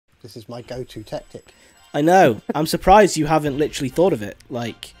This is my go-to tactic. I know. I'm surprised you haven't literally thought of it.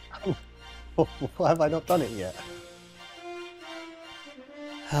 Like, why have I not done it yet?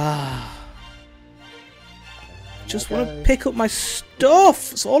 just want to pick up my stuff.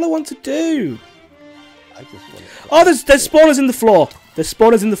 That's all I want to do. I just want to... Oh, there's spawners in the floor. There's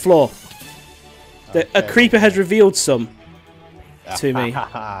spawners in the floor. A creeper has revealed some to me.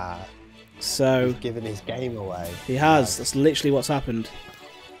 So he's given his game away. He has. That's literally what's happened.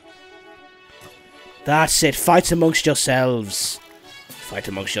 That's it. Fight amongst yourselves. Fight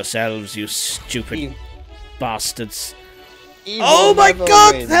amongst yourselves, you stupid bastards. Oh my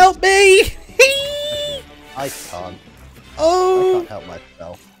God! Wins. Help me! I can't. Oh! I can't help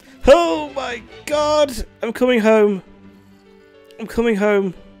myself. Oh my God! I'm coming home. I'm coming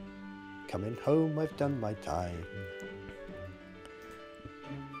home. Coming home, I've done my time.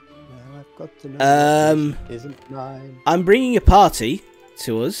 Now I've got to know isn't mine. I'm bringing a party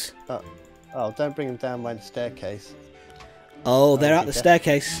to us. Oh, don't bring them down my staircase. Oh, they're at the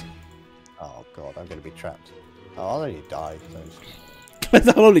staircase. Oh God, I'm going to be trapped. Oh, I'll only die.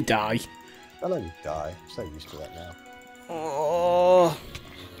 They'll only die. I'll only die. I'm so used to that now. Oh.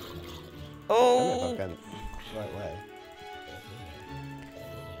 I don't know if I'm going the right way.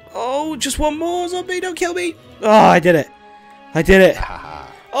 Oh, just one more zombie, don't kill me. Oh, I did it. I did it.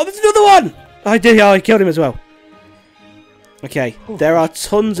 Oh, there's another one. I did it. Oh, I killed him as well. Okay, there are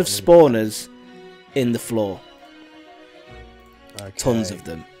tons of spawners in the floor. Okay. Tons of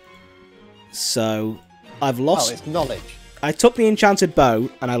them. So, I've lost... Oh, it's knowledge. I took the enchanted bow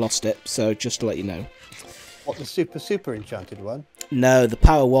and I lost it, so just to let you know. What, the super enchanted one? No, the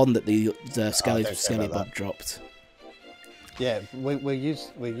power one that the Skelly Bob dropped. Yeah, we'll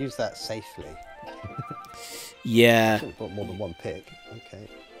use that safely. Yeah. Should have bought more than one pick. Okay.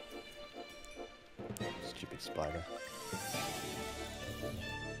 Stupid spider.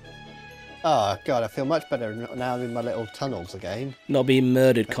 Oh God, I feel much better now in my little tunnels again. Not being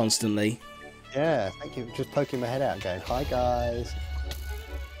murdered constantly. Yeah, thank you. Just poking my head out and going, "Hi guys."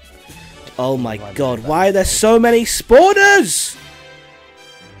 Oh my God! Why are there so many spawners?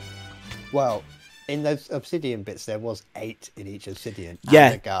 Well, in those obsidian bits, there was 8 in each obsidian. Yeah,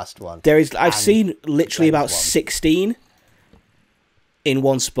 and the ghast one. There is. I've seen literally about 16 in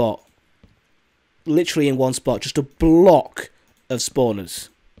one spot. Literally in one spot, just a block of spawners.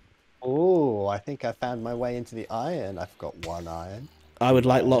 Oh, I think I found my way into the iron. I've got 1 iron. I would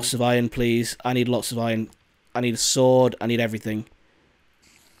like lots of iron, please. I need lots of iron. I need a sword. I need everything.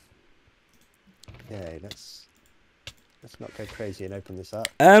 Okay, let's not go crazy and open this up.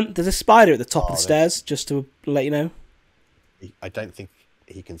 There's a spider at the top of the stairs, just to let you know. I don't think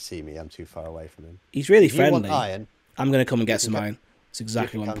he can see me. I'm too far away from him. He's really if friendly. You want iron, I'm going to come and get some iron. That's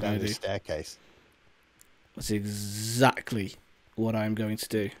exactly what I'm going to do. Staircase. That's exactly what I'm going to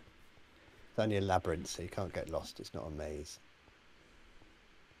do. It's only a labyrinth, so you can't get lost. It's not a maze.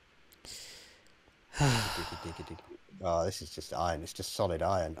 Oh, this is just iron. It's just solid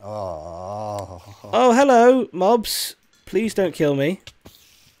iron. Oh. Oh, hello, mobs. Please don't kill me.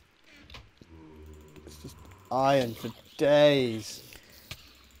 It's just iron for days.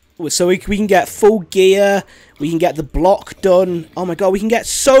 So we can get full gear. We can get the block done. Oh my God, we can get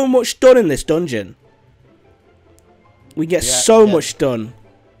so much done in this dungeon. We get so much done.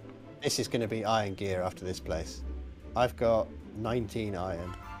 This is going to be iron gear after this place. I've got 19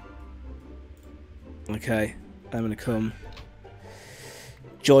 iron. Okay, I'm going to come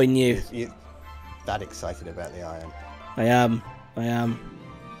join you. You that excited about the iron? I am. I am.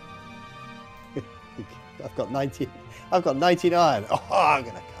 I've got 19 iron. Oh, I'm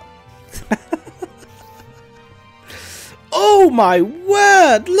going to come. Oh my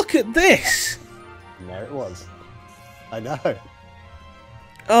word, look at this. And there it was. I know.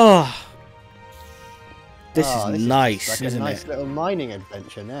 Oh. This is This nice, is like isn't a nice it? little mining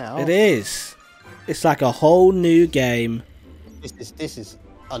adventure now. It is. It's like a whole new game. This is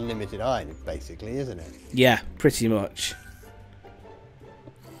unlimited iron, basically, isn't it? Yeah, pretty much.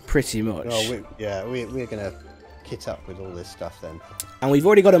 Pretty much. Oh, we're gonna kit up with all this stuff then. And we've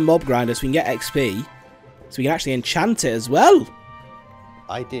already got a mob grinder, so we can get XP. So we can actually enchant it as well.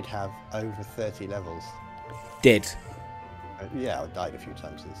 I did have over 30 levels. Did. Yeah, I died a few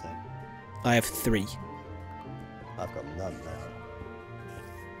times since then. I have 3. I've got none now.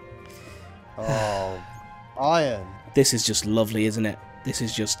 Oh, iron. This is just lovely, isn't it? This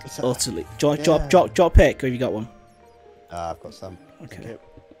is just utterly... Drop pick, or have you got one? I've got some. Okay.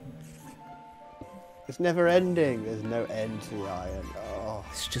 It's never ending. There's no end to the iron. Oh.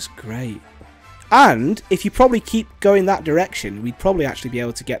 It's just great. And if you probably keep going that direction, we'd probably actually be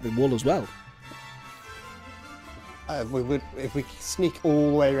able to get the wool as well. We would if we sneak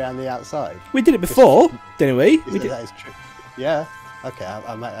all the way around the outside. We did it before, didn't we? That is true. Yeah. Okay,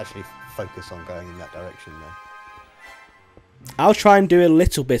 I might actually focus on going in that direction then. I'll try and do a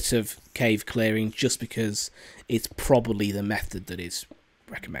little bit of cave clearing just because it's probably the method that is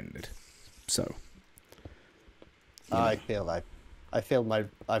recommended. So. I feel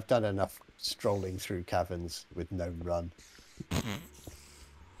I've done enough strolling through caverns with no run.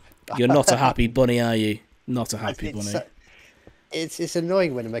 You're not a happy bunny, are you? Not a happy bunny. It's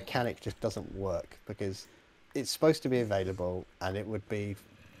annoying when a mechanic just doesn't work because it's supposed to be available and it would be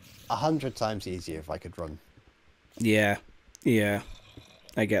 100 times easier if I could run. Yeah, yeah,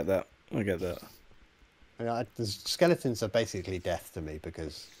 I get that. I get that. The skeletons are basically death to me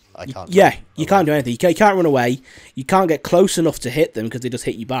because I can't. Yeah, you can't do anything. You can't run away. You can't get close enough to hit them because they just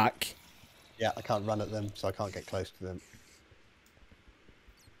hit you back. Yeah, I can't run at them, so I can't get close to them.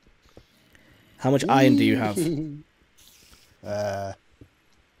 How much iron do you have? A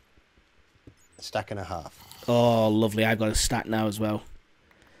stack and a half. Oh, lovely. I've got a stack now as well.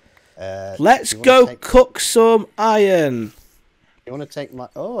 Let's go cook some iron. You want to take my...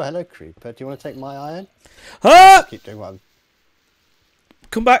 Oh, hello, Creeper. Do you want to take my iron? Ah! Keep doing one.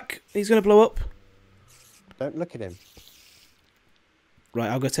 Come back. He's going to blow up. Don't look at him.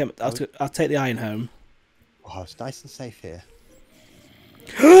 Right, I'll go take... I'll take the iron home. Oh, it's nice and safe here.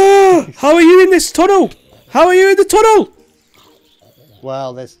 How are you in this tunnel? How are you in the tunnel?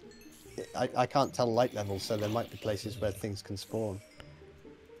 Well, there's... I can't tell light levels, so there might be places where things can spawn.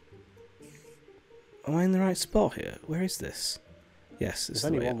 Am I in the right spot here? Where is this? Yes, there's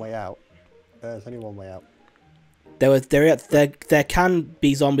only one way out. There's only one way out. There can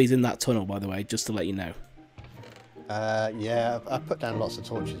be zombies in that tunnel, by the way, just to let you know. Yeah, I put down lots of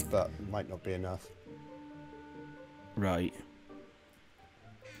torches, but it might not be enough. Right.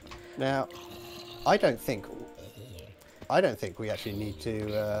 Now, I don't think we actually need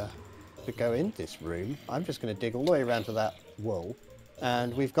to go in this room. I'm just going to dig all the way around to that wall,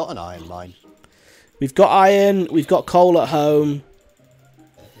 and we've got an iron mine. We've got iron. We've got coal at home.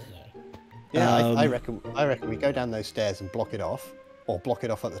 Yeah, I reckon we go down those stairs and block it off, or block it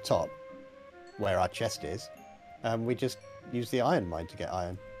off at the top, where our chest is, and we just use the iron mine to get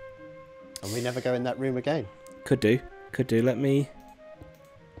iron, and we never go in that room again. Could do. Let me.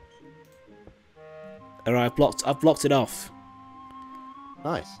 All right, I've blocked it off.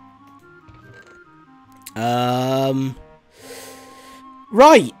 Nice.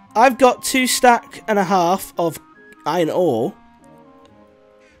 Right, I've got 2.5 stacks of iron ore.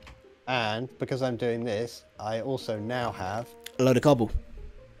 And because I'm doing this, I also now have a load of cobble.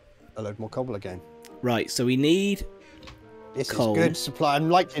 A load more cobble again. Right, so we need coal. Is good supply. I'm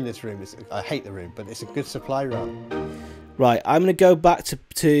liking this room. I hate the room, but it's a good supply run. Right, I'm going to go back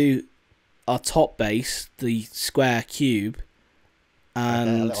to our top base, the square cube, and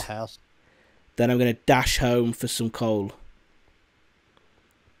a little house. Then I'm going to dash home for some coal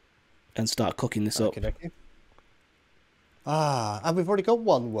and start cooking this up. Okay. And we've already got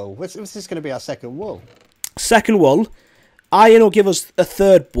one wool. This is going to be our second wool. Second wool. Iron will give us a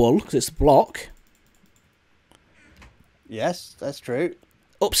third wool because it's a block. Yes, that's true.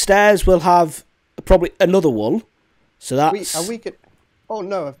 Upstairs we'll have probably another wool. So that's... Are we good? Oh,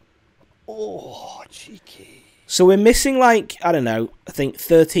 no. Oh, cheeky. So we're missing, like, I don't know, I think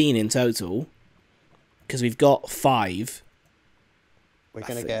 13 in total. Because we've got 5. We're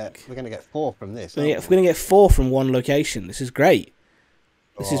gonna get 4 from this. We're gonna get 4 from one location. This is great.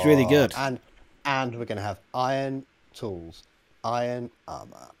 This is really good. And we're gonna have iron tools, iron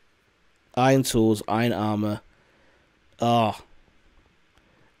armor. Iron tools, iron armor. We'll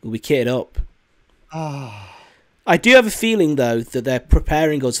be kitted up. I do have a feeling though that they're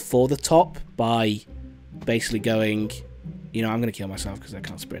preparing us for the top by basically going, you know, I'm gonna kill myself because I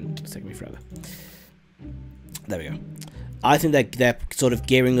can't sprint. It's taking me forever. There we go. I think they're sort of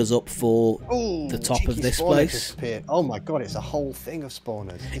gearing us up for the top of this place. Oh my god, it's a whole thing of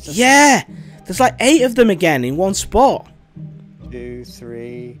spawners. Yeah! There's like 8 of them again in one spot. 2,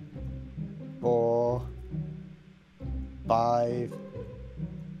 3, 4, 5,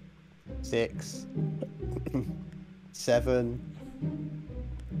 6, 7,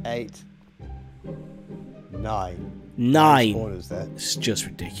 8, 9. 9 spawners there. It's just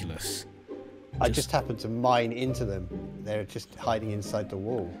ridiculous. I just happened to mine into them. They're just hiding inside the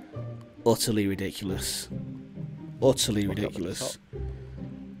wall. Utterly ridiculous. Utterly ridiculous.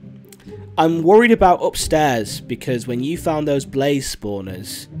 I'm worried about upstairs because when you found those blaze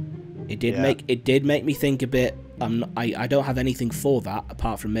spawners, it did make me think a bit. I don't have anything for that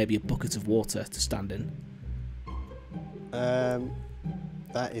apart from maybe a bucket of water to stand in.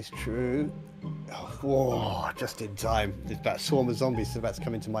 That is true. Oh, whoa, just in time. That swarm of zombies is about to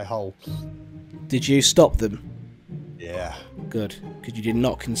come into my hole. Did you stop them? Yeah. Good, because you did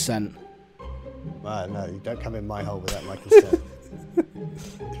not consent. No, you don't come in my hole without my consent.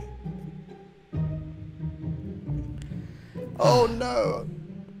 Oh no!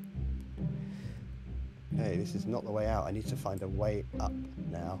 Hey, this is not the way out. I need to find a way up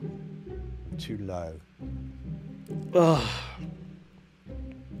now. I'm too low. Oh.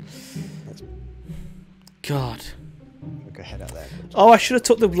 God. I'll go head out there. Oh, I should have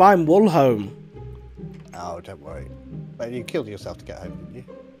took the lime wool home. Oh, don't worry. But you killed yourself to get home, didn't you?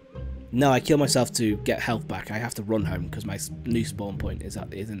 No, I killed myself to get health back. I have to run home because my new spawn point is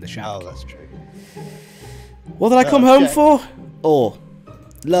in the shack. Oh, that's true. What did I come home for? Oh,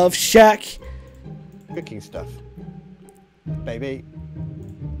 Love Shack. Cooking stuff. Baby.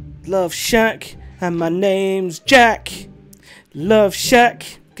 Love Shack, and my name's Jack. Love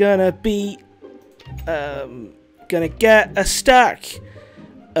Shack, gonna get a stack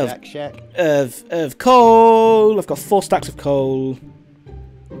of Jack Shack. of coal. I've got 4 stacks of coal.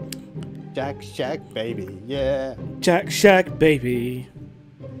 Jack Shack, baby, yeah. Jack Shack, baby.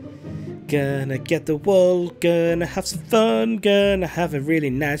 Gonna get the wool, gonna have some fun, gonna have a really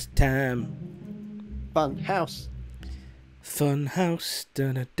nice time. Fun house. Fun house,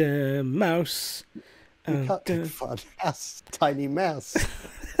 da-da-da, mouse. You can't do fun house, tiny mouse.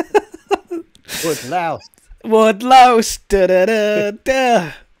 Wood louse. Wood louse,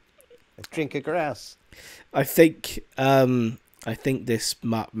 da-da-da-da. Drink a grouse. I think this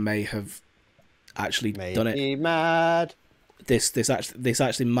map may have actually done it. Be mad. This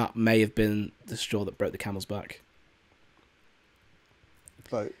actually map may have been the straw that broke the camel's back.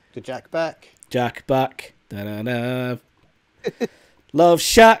 Vote to Jack back. Jack back. Da-da-da. Love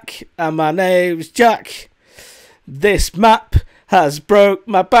Shack, and my name's Jack. This map has broke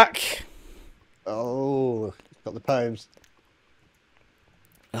my back. Oh, got the poems.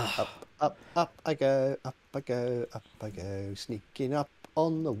 Up, up, up I go, up I go, up I go, sneaking up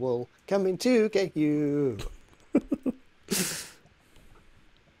on the wall, coming to get you.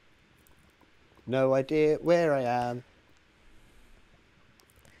 No idea where I am.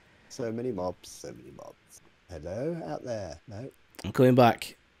 So many mobs, so many mobs. Hello, out there. No. I'm coming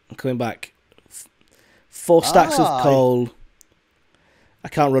back. I'm coming back. 4 stacks of coal. I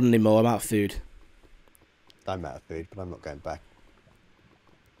can't run anymore. I'm out of food. I'm out of food, but I'm not going back.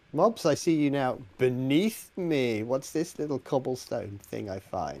 Mobs, I see you now beneath me. What's this little cobblestone thing I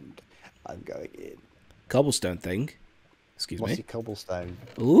find? I'm going in. Cobblestone thing? Excuse me. What's your cobblestone?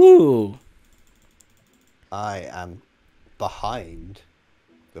 Ooh. I am behind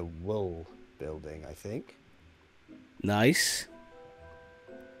the wool building, I think. Nice.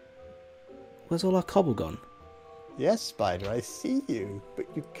 Where's all our cobble gone? Yes, Spider, I see you, but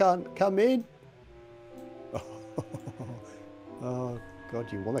you can't come in. Oh,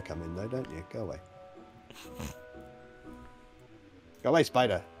 God, you want to come in, though, don't you? Go away. Go away,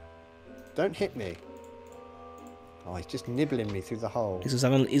 Spider. Don't hit me. Oh, he's just nibbling me through the hole. He's just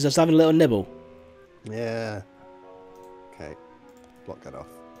having a little nibble. Yeah. Okay. Block that off.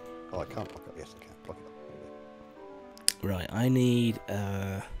 Oh, I can't block it. Yes, I can. Block it off. Right, I need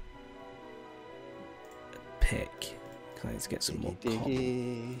a pick. I need to get some more cobble.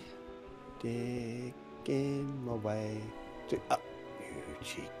 Digging my way to up, you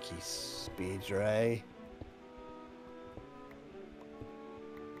cheeky speed ray.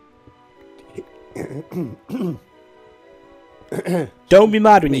 Don't be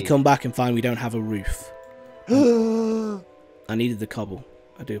mad when you come back and find we don't have a roof. I needed the cobble.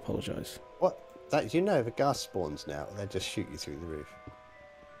 I do apologise. What? That, you know, the gas spawns now. They just shoot you through the roof.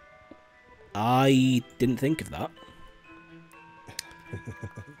 I didn't think of that.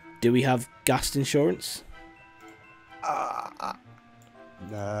 Do we have gas insurance? Oh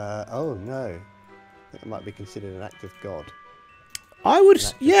no. I think it might be considered an act of God. I would.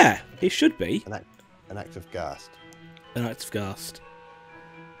 Yeah, it should be. An act of ghast. An act of gas.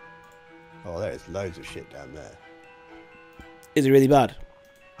 Oh, there is loads of shit down there. Is it really bad?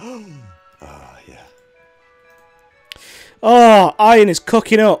 Oh, yeah. Oh, iron is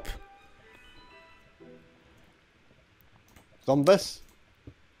cooking up. Zombus,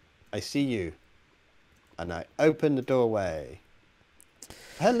 I see you. And I open the doorway.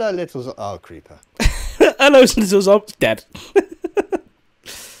 Hello, little oh, creeper. Hello, little zombie. Dead.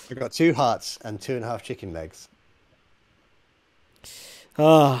 I've got 2 hearts and 2.5 chicken legs.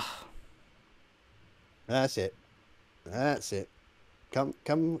 Ah. That's it. That's it. Come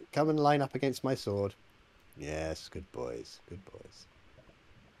and line up against my sword. Yes, good boys. Good boys.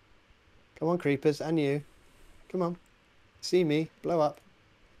 Come on, creepers, and you. Come on. See me. Blow up.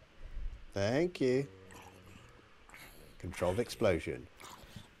 Thank you. Controlled explosion.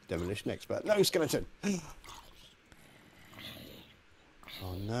 Demolition expert. No, skeleton!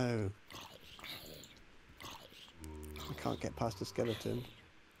 Oh no. I can't get past the skeleton.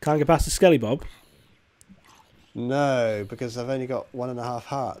 Can't get past the Skelly Bob? No, because I've only got 1.5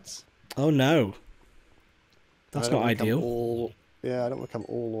 hearts. Oh no. That's not ideal. Yeah, I don't want to come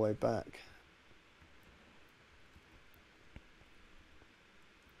all the way back.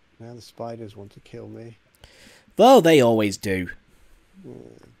 Now the spiders want to kill me. Well, they always do.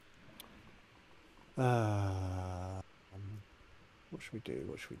 What should we do?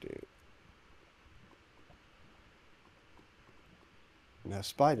 What should we do? Now,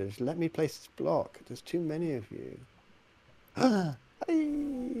 spiders, let me place this block. There's too many of you.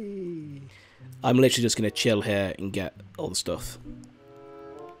 Hey! I'm literally just going to chill here and get all the stuff.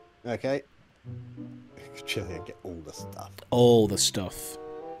 Okay. Chill here and get all the stuff. All the stuff.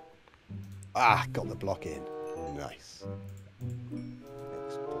 Ah, got the block in. Nice.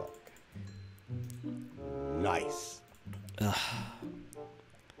 Next block. Nice.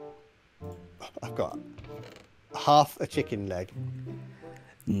 I've got half a chicken leg.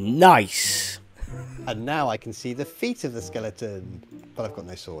 Nice. And now I can see the feet of the skeleton. But I've got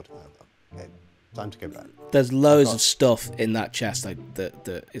no sword. Okay, time to go back. There's loads of stuff in that chest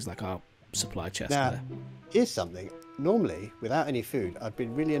that is like our supply chest now, there. Here's something. Normally, without any food, I'd be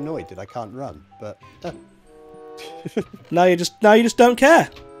really annoyed that I can't run. But now you just don't care.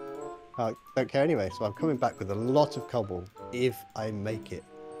 I don't care anyway. So I'm coming back with a lot of cobble if I make it.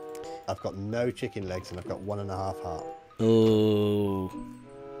 I've got no chicken legs and I've got 1.5 heart. Ooh.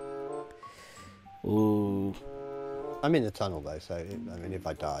 Ooh. I'm in the tunnel though, so I mean, if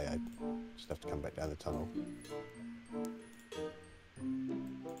I die, I just have to come back down the tunnel.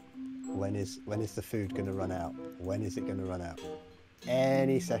 When is the food going to run out? When is it going to run out?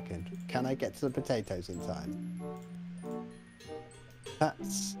 Any second. Can I get to the potatoes in time?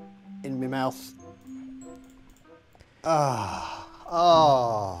 That's in my mouth.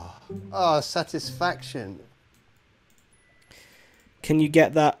 Satisfaction. Can you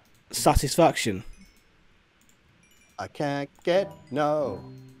get that satisfaction? I can't get no.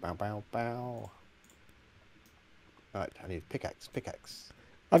 Bow, bow, bow. Right, I need a pickaxe.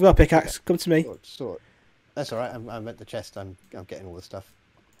 I've got a pickaxe. Come to me. Sword. That's all right. I'm at the chest. I'm getting all the stuff.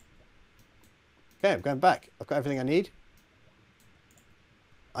 Okay, I'm going back. I've got everything I need.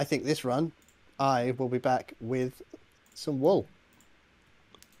 I think this run, I will be back with some wool.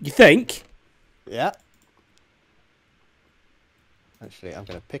 You think? Yeah. Actually, I'm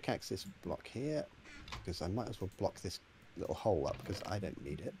going to pickaxe this block here because I might as well block this little hole up because I don't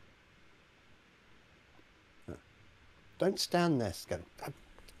need it. Don't stand there, skeleton.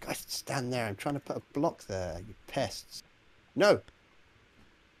 Guys, stand there. I'm trying to put a block there, you pests. No.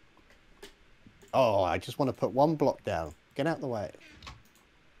 Oh, I just want to put one block down. Get out of the way.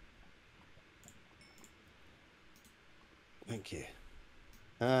 Thank you.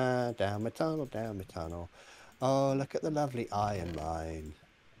 Down my tunnel, down my tunnel. Oh, look at the lovely iron mine.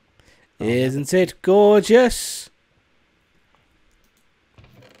 Oh, isn't it gorgeous?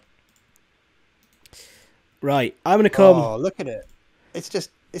 Right, I'm gonna come. Oh, look at it. It's just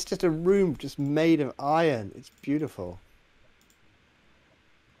a room just made of iron. It's beautiful.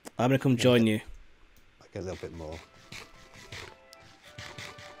 I'm gonna come join you. Like a little bit more.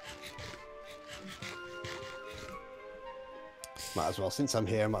 Might as well, since I'm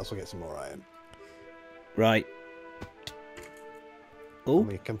here, I might as well get some more iron. Right. Oh.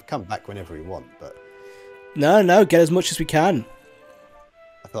 We can come back whenever we want, but... No, get as much as we can.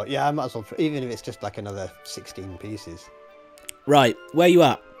 I thought, yeah, I might as well, even if it's just like another 16 pieces. Right, where you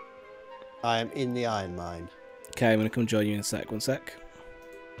at? I am in the iron mine. Okay, I'm going to come join you in a sec. One sec.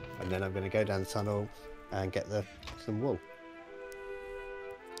 And then I'm going to go down the tunnel and get some wool.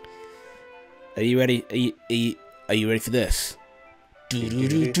 Are you ready? Are you ready for this? I'm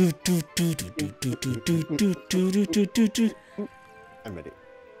ready.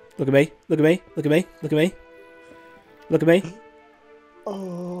 Look at me. Look at me. Look at me. Look at me. Look at me.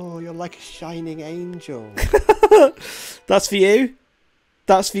 Oh, you're like a shining angel. That's for you.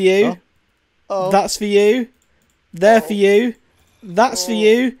 That's for you. Oh. That's for you. There for you. That's for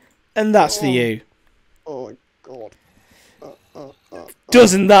you. And that's for you. Oh my god.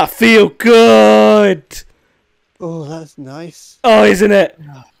 Doesn't that feel good? Oh, that's nice. Oh, isn't it?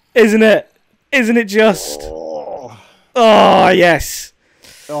 Isn't it? Isn't it just? Oh, yes.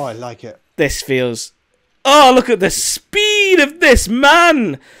 oh, I like it. This feels... Oh, look at the speed of this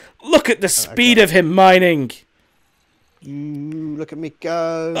man. Look at the speed of him mining. Look at me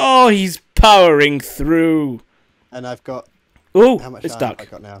go. Oh, he's powering through. And I've got... Oh, how much it's iron dark. have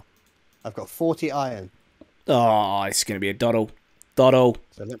I got now? I've got 40 iron. Oh, it's going to be a doddle. Doddle.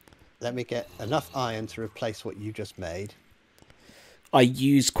 So let me get enough iron to replace what you just made. I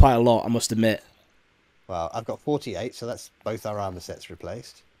used quite a lot, I must admit. Well, I've got 48, so that's both our armor sets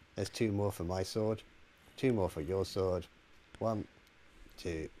replaced. There's 2 more for my sword. 2 more for your sword. 1,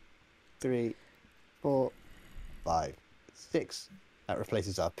 2, 3, 4, 5, 6. That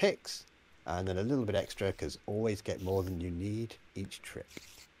replaces our picks. And then a little bit extra, because always get more than you need each trip.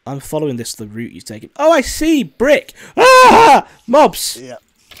 I'm following the route you've taken. Oh, I see! Brick! Ah! Mobs! Yeah.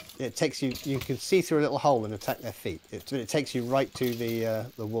 It takes you... You can see through a little hole and attack their feet. It takes you right to the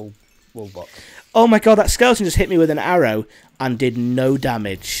wool box. Oh my god, that skeleton just hit me with an arrow and did no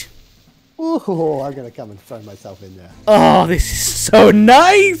damage. Ooh, I'm going to come and throw myself in there. Oh, this is so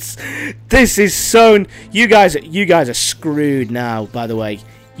nice! This is so... You guys are screwed now, by the way.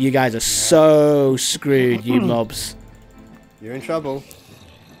 You guys are so screwed, you mobs. You're in trouble.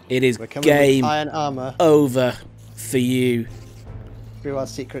 It is We're coming game with iron armor over for you. through our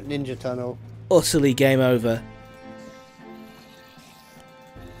secret ninja tunnel. Utterly game over.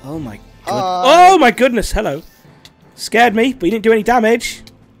 Oh my god. Hi. Oh my goodness, hello. Scared me, but you didn't do any damage.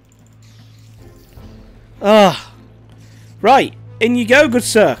 Ah. Right, in you go, good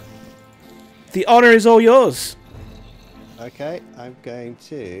sir. The honour is all yours. Okay, I'm going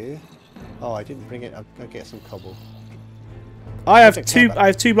to... Oh, I didn't bring it. I'll go get some cobble. I have two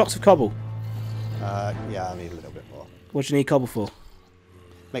blocks of cobble. Yeah, I need a little bit more. What do you need cobble for?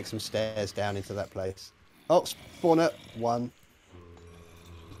 Make some stairs down into that place. Oh, spawner. 1,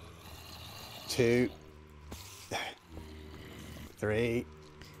 2, 3,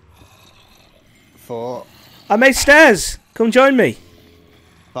 4, I made stairs. Come join me.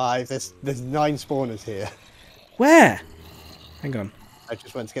 5. There's 9 spawners here. Where? Hang on. I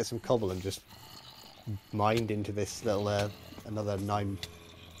just went to get some cobble and just mined into this little another 9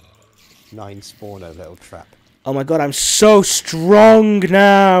 spawner little trap. Oh my god, I'm so strong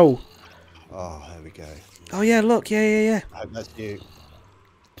now. Oh, there we go. Oh yeah, look, yeah. I hope that's you.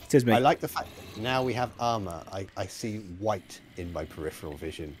 It is me. I like the fact that now we have armor. I see white in my peripheral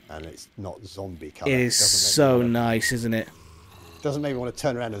vision, and it's not zombie colour. It is so nice, isn't it? Doesn't make me want to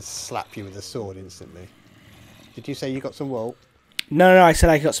turn around and slap you with a sword instantly. Did you say you got some wool? No, I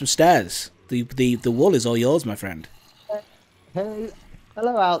said I got some stairs. The wool is all yours, my friend. Hey,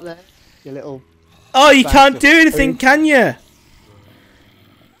 hello out there, you little... Oh, you can't do anything, can you?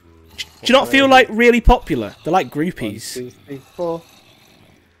 Do you not feel like really popular? They're like groupies. 1, 2, 3, 4.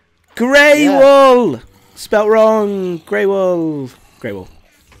 Grey wool! Spelt wrong. Grey wool. Grey wool.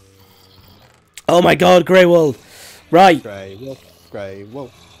 Oh my god, grey wool. Right. Grey wool. Grey wool.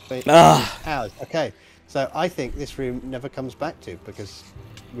 Ah. Okay, so I think this room never comes back to, because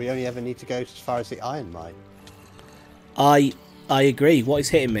we only ever need to go as far as the iron mine. I agree. What is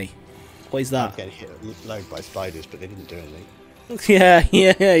hitting me? What is I'm that? getting hit a load by spiders, but they didn't do anything. Yeah,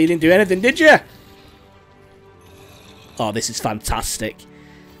 you didn't do anything, did you? Oh, this is fantastic.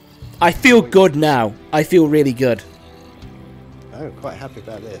 I feel good now. I feel really good. Oh, quite happy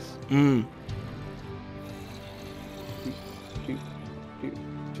about this.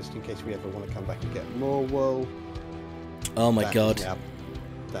 Just in case we ever want to come back and get more wool. Oh my god.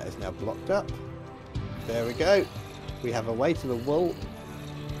 That is now blocked up. There we go. We have a way to the wool.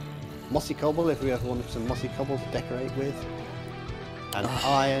 Mossy cobble, if we ever wanted some mossy cobble to decorate with. And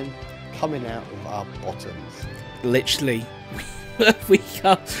iron coming out of our bottoms. Literally. We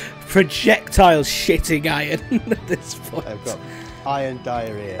got projectile shitting iron at this point. I've got iron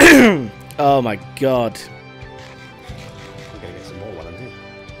diarrhea. Oh my god. I'm going to get some more while I'm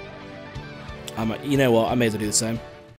here. You know what? I may as well do the same.